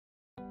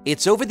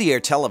It's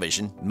over-the-air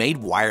television made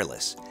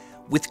wireless.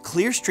 With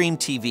ClearStream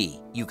TV,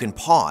 you can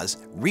pause,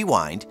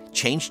 rewind,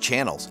 change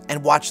channels,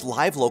 and watch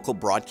live local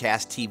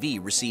broadcast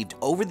TV received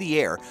over the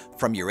air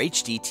from your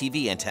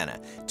HDTV antenna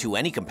to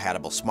any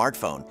compatible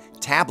smartphone,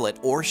 tablet,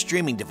 or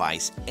streaming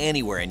device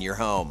anywhere in your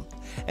home.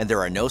 And there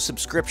are no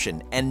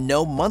subscription and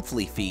no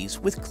monthly fees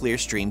with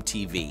ClearStream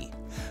TV.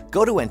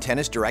 Go to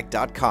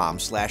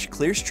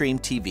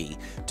antennasdirect.com/ClearStreamTV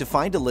to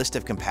find a list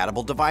of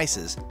compatible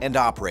devices and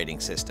operating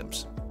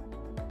systems.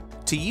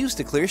 To use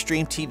the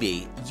ClearStream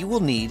TV, you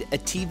will need a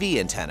TV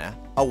antenna,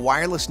 a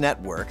wireless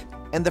network,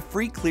 and the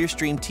free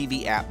ClearStream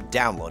TV app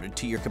downloaded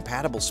to your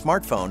compatible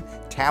smartphone,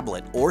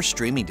 tablet, or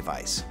streaming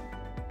device.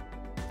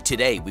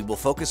 Today, we will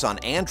focus on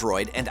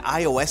Android and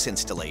iOS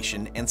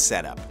installation and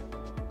setup.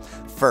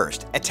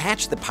 First,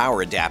 attach the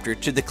power adapter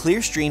to the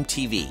ClearStream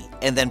TV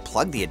and then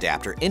plug the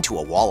adapter into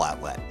a wall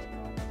outlet.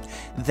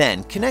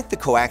 Then, connect the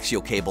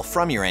coaxial cable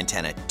from your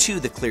antenna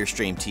to the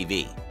ClearStream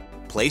TV.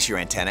 Place your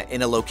antenna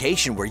in a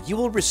location where you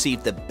will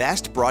receive the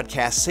best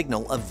broadcast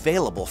signal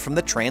available from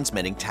the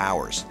transmitting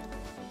towers.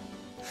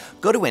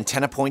 Go to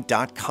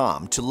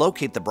antennapoint.com to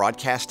locate the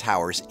broadcast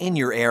towers in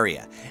your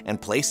area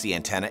and place the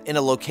antenna in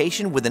a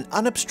location with an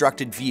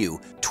unobstructed view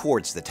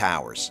towards the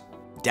towers.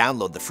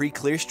 Download the free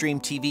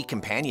ClearStream TV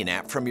companion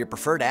app from your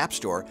preferred app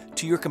store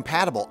to your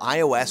compatible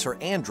iOS or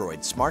Android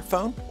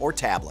smartphone or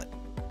tablet.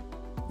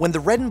 When the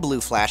red and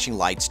blue flashing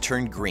lights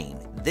turn green,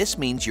 this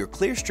means your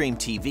ClearStream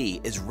TV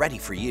is ready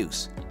for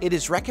use. It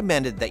is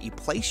recommended that you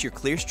place your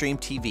ClearStream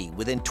TV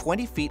within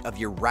 20 feet of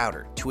your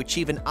router to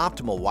achieve an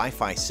optimal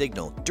Wi-Fi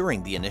signal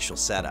during the initial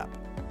setup.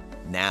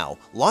 Now,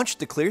 launch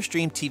the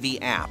ClearStream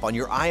TV app on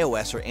your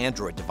iOS or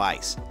Android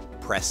device.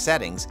 Press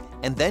Settings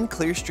and then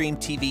ClearStream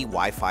TV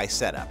Wi-Fi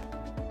Setup.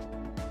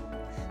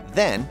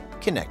 Then,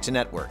 connect to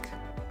network.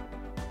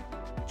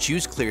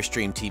 Choose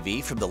ClearStream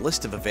TV from the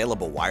list of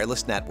available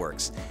wireless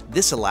networks.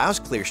 This allows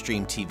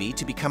ClearStream TV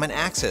to become an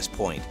access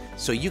point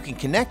so you can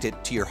connect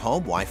it to your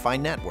home Wi-Fi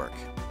network.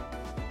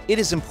 It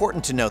is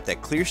important to note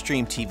that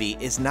ClearStream TV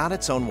is not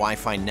its own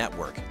Wi-Fi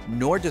network,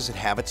 nor does it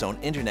have its own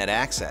internet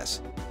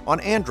access.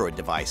 On Android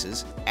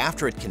devices,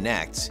 after it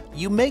connects,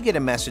 you may get a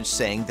message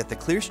saying that the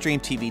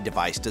ClearStream TV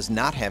device does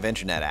not have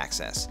internet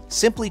access.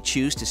 Simply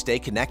choose to stay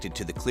connected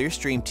to the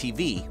ClearStream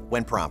TV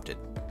when prompted.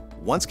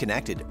 Once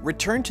connected,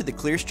 return to the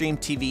ClearStream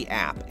TV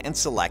app and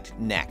select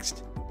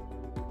Next.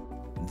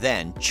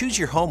 Then, choose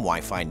your home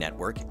Wi-Fi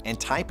network and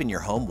type in your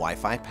home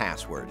Wi-Fi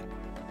password.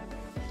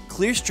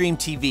 ClearStream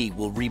TV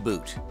will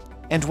reboot.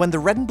 And when the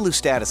red and blue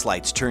status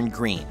lights turn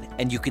green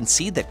and you can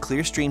see that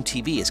ClearStream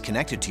TV is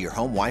connected to your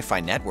home Wi-Fi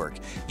network,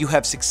 you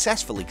have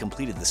successfully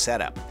completed the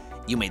setup.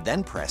 You may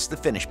then press the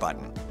Finish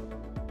button.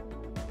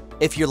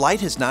 If your light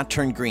has not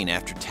turned green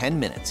after 10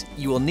 minutes,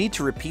 you will need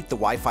to repeat the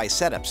Wi-Fi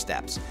setup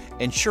steps,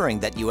 ensuring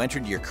that you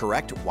entered your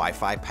correct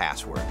Wi-Fi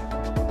password.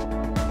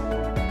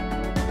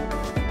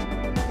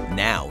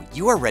 Now,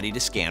 you are ready to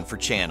scan for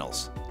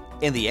channels.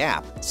 In the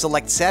app,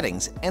 select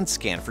Settings and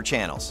Scan for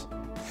channels.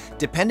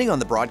 Depending on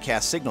the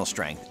broadcast signal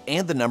strength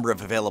and the number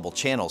of available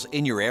channels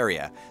in your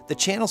area, the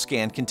channel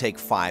scan can take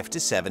 5 to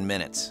 7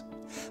 minutes.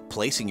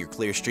 Placing your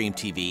ClearStream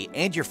TV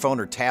and your phone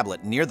or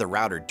tablet near the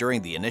router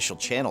during the initial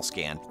channel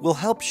scan will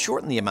help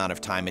shorten the amount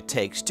of time it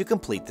takes to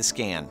complete the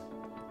scan.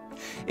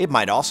 It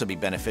might also be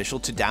beneficial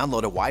to download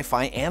a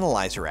Wi-Fi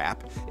Analyzer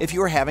app if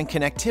you are having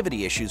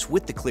connectivity issues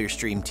with the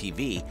ClearStream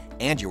TV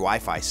and your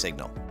Wi-Fi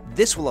signal.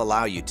 This will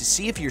allow you to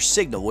see if your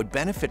signal would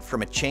benefit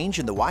from a change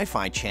in the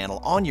Wi-Fi channel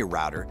on your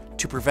router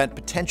to prevent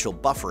potential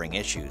buffering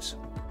issues.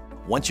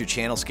 Once your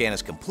channel scan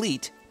is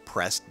complete,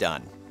 press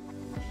Done.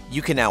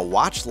 You can now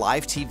watch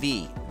live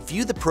TV,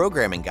 view the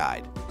programming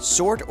guide,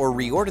 sort or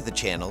reorder the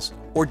channels,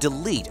 or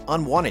delete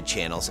unwanted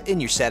channels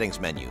in your settings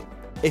menu.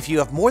 If you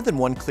have more than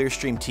one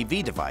ClearStream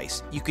TV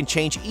device, you can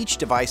change each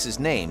device's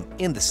name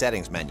in the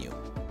settings menu.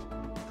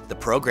 The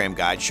program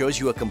guide shows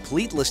you a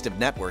complete list of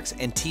networks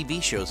and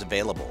TV shows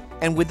available,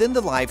 and within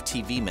the live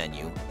TV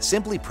menu,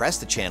 simply press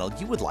the channel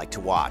you would like to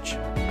watch.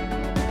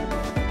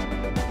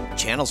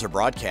 Channels are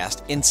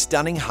broadcast in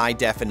stunning high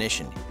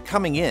definition,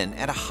 coming in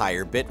at a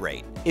higher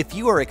bitrate. If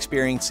you are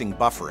experiencing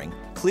buffering,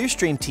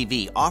 ClearStream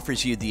TV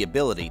offers you the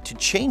ability to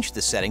change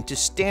the setting to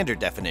standard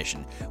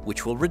definition,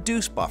 which will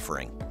reduce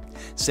buffering.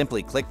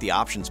 Simply click the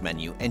Options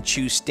menu and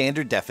choose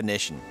Standard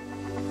Definition.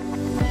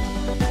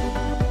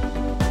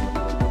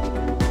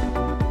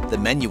 The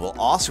menu will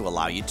also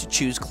allow you to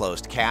choose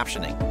closed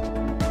captioning.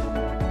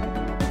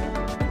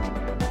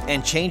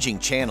 And changing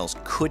channels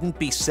couldn't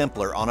be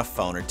simpler on a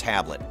phone or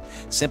tablet.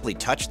 Simply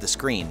touch the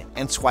screen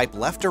and swipe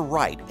left or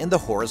right in the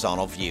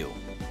horizontal view.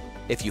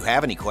 If you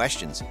have any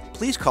questions,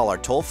 please call our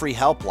toll-free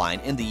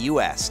helpline in the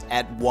U.S.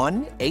 at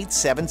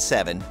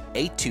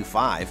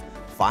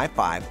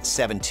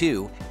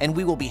 1-877-825-5572 and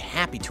we will be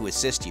happy to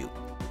assist you.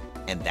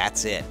 And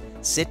that's it.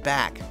 Sit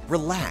back,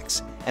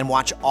 relax, and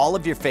watch all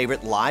of your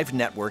favorite live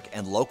network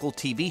and local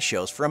TV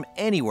shows from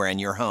anywhere in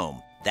your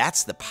home.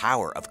 That's the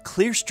power of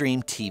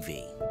ClearStream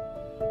TV.